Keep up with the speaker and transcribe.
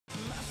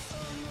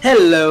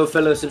Hello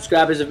fellow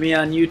subscribers of me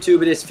on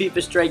YouTube, it is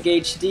FIFA Strike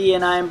HD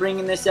and I am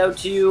bringing this out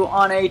to you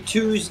on a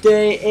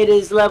Tuesday. It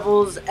is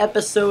Levels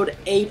Episode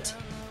 8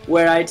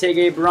 where I take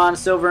a bronze,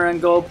 silver,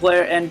 and gold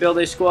player and build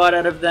a squad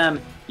out of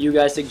them. You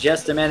guys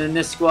suggest them, and in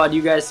this squad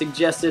you guys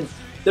suggested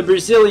the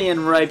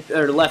Brazilian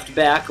left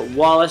back,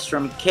 Wallace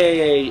from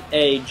KA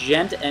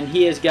Gent, and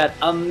he has got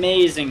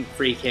amazing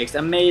free kicks,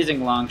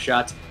 amazing long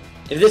shots.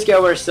 If this guy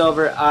were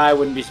silver, I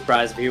wouldn't be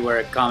surprised if he were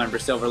a common for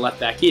silver left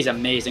back. He's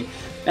amazing.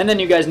 And then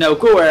you guys know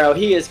Guerrero,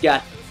 he has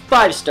got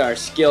 5-star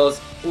skills.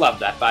 Love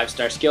that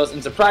 5-star skills.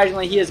 And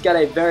surprisingly, he has got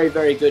a very,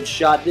 very good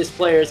shot. This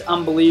player is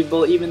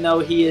unbelievable, even though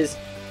he is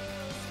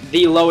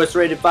the lowest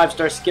rated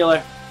 5-star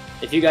skiller.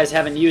 If you guys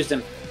haven't used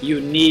him, you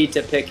need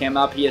to pick him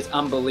up. He is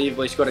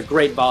unbelievable. He scored a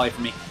great volley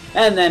for me.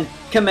 And then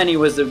Kameni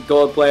was the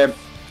gold player.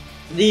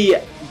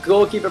 The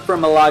goalkeeper from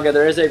Malaga,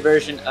 there is a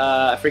version,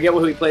 I forget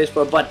who he plays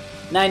for, but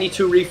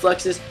 92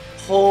 reflexes.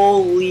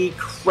 Holy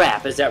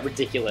crap, is that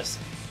ridiculous.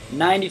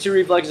 92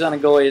 reflexes on a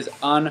goalie is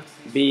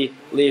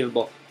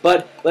unbelievable.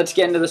 But let's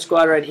get into the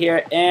squad right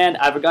here, and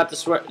I forgot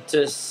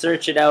to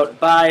search it out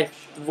by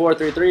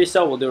 433,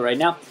 so we'll do it right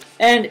now.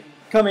 And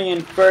coming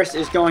in first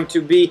is going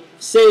to be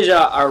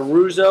Cesar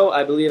Aruzo.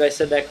 I believe I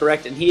said that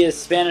correct, and he is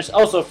Spanish,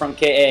 also from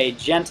KA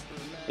Gent.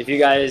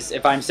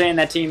 If I'm saying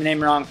that team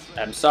name wrong,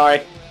 I'm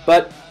sorry.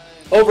 But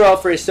overall,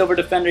 for a silver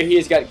defender, he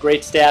has got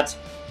great stats.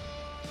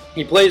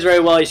 He plays very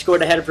well. He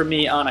scored a header for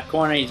me on a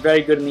corner. He's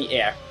very good in the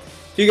air.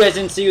 If you guys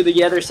didn't see who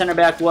the other center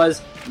back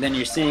was, then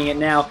you're seeing it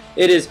now.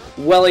 It is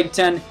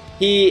Wellington.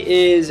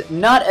 He is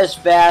not as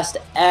fast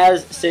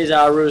as Cesar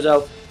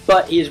Aruzo,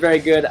 but he is very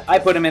good. I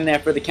put him in there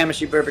for the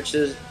chemistry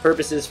purposes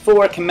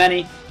for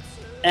Kameni.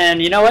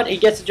 And you know what? He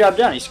gets the job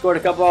done. He scored a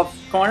couple of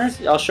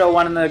corners. I'll show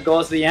one in the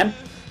goals at the end.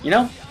 You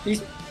know,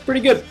 he's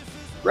pretty good.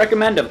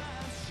 Recommend him.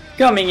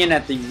 Coming in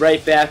at the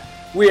right back,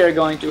 we are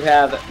going to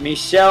have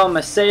Michel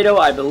Macedo.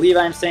 I believe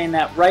I'm saying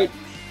that right.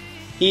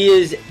 He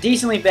is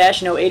decently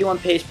fast, 81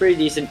 pace, pretty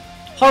decent.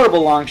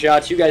 Horrible long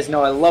shots. You guys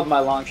know I love my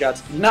long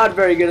shots. Not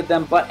very good at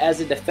them, but as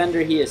a defender,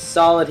 he is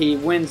solid. He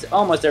wins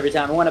almost every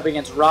time. I went up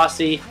against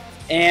Rossi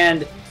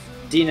and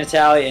Di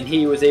Natale, and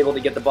he was able to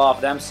get the ball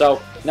for them,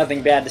 so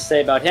nothing bad to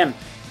say about him.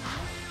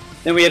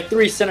 Then we have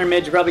 3 center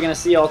mids. You're probably going to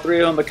see all 3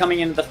 of them, but coming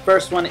into the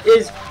first one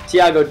is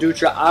Thiago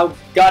Dutra. I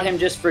got him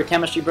just for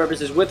chemistry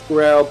purposes with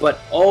Guerrero,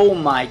 but oh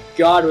my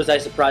god was I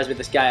surprised with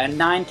this guy. A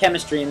 9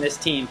 chemistry in this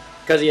team.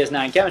 Because he has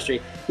 9 chemistry,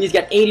 he's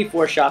got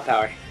 84 shot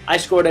power. I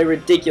scored a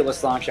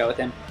ridiculous long shot with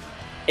him.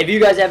 If you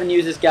guys haven't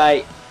used this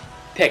guy,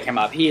 pick him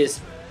up. He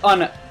is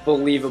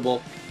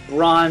unbelievable.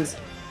 Bronze,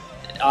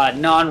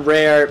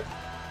 non-rare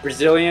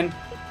Brazilian.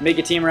 Make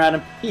a team around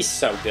him. He's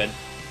so good.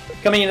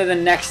 Coming into the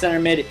next center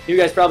mid, you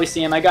guys probably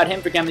see him. I got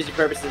him for chemistry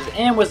purposes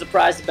and was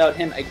surprised about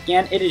him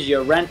again. It is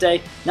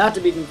Llorente, not to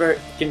be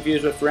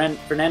confused with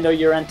Fernando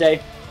Llorente,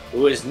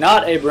 who is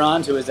not a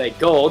bronze, who is a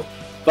gold.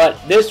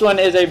 But this one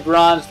is a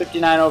bronze,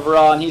 59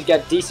 overall, and he's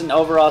got decent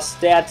overall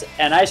stats.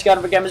 And I just got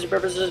him for chemistry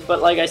purposes, but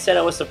like I said,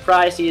 I was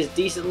surprised. He is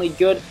decently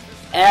good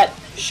at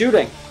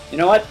shooting. You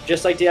know what?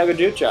 Just like Thiago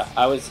Dutra,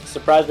 I was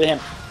surprised by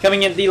him.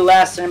 Coming in the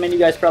last tournament, you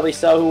guys probably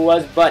saw who it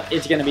was, but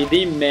it's going to be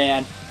the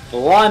man,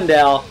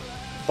 Blondell,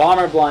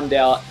 Bomber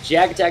Blondell.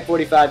 Jack Attack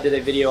 45 did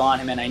a video on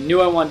him, and I knew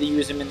I wanted to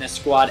use him in this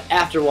squad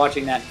after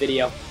watching that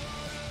video.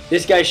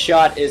 This guy's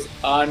shot is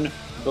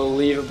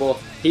unbelievable.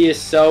 He is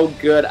so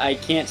good. I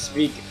can't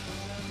speak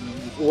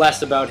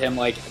less about him.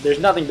 Like, there's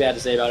nothing bad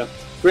to say about him.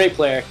 Great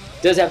player.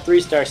 Does have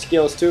 3-star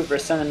skills too for a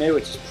center mid,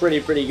 which is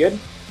pretty good.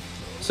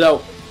 So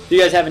if you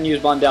guys haven't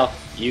used Blondell,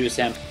 use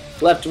him.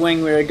 Left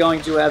wing, we're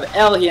going to have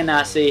El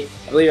Hianasi.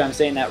 I believe I'm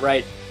saying that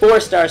right.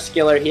 4-star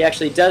skiller. He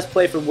actually does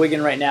play for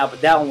Wigan right now,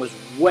 but that one was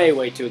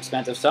way too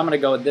expensive, so I'm going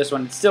to go with this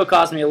one. It still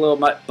cost me a little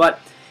bit,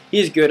 but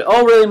he's good.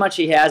 All really much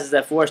he has is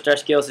that 4-star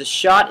skills. His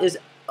shot is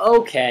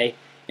okay.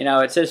 You know,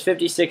 it says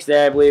 56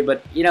 there, I believe,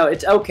 but you know,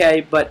 it's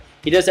okay, but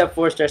he does have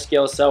 4-star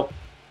skills, so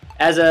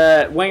as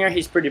a winger,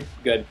 he's pretty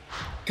good.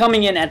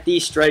 Coming in at the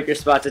striker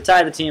spot to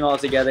tie the team all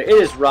together, it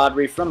is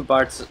Rodri from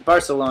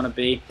Barcelona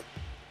B.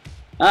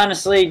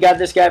 Honestly, got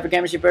this guy for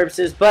chemistry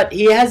purposes, but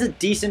he has a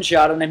decent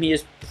shot on him. He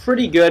is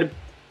pretty good.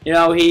 You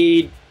know,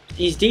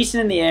 he's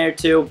decent in the air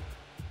too.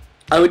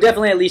 I would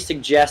definitely at least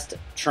suggest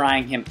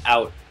trying him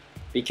out.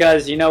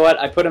 Because, you know what,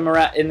 I put him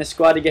around in the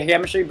squad to get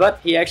chemistry, but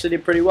he actually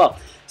did pretty well.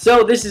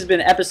 So this has been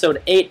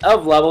episode 8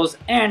 of Levels,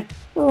 and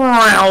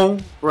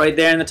right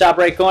there in the top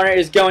right corner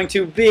is going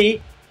to be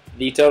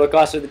the total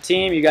cost of the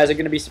team. You guys are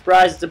going to be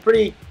surprised. It's a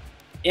pretty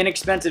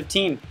inexpensive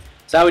team.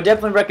 So I would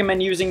definitely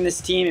recommend using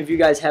this team if you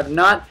guys have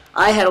not.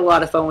 I had a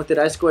lot of fun with it.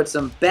 I scored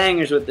some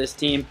bangers with this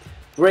team.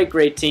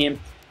 Great team.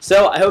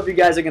 So I hope you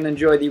guys are going to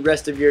enjoy the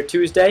rest of your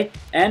Tuesday.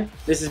 And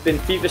this has been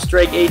FIFA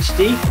Strike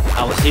HD.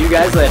 I will see you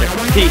guys later.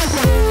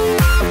 Peace.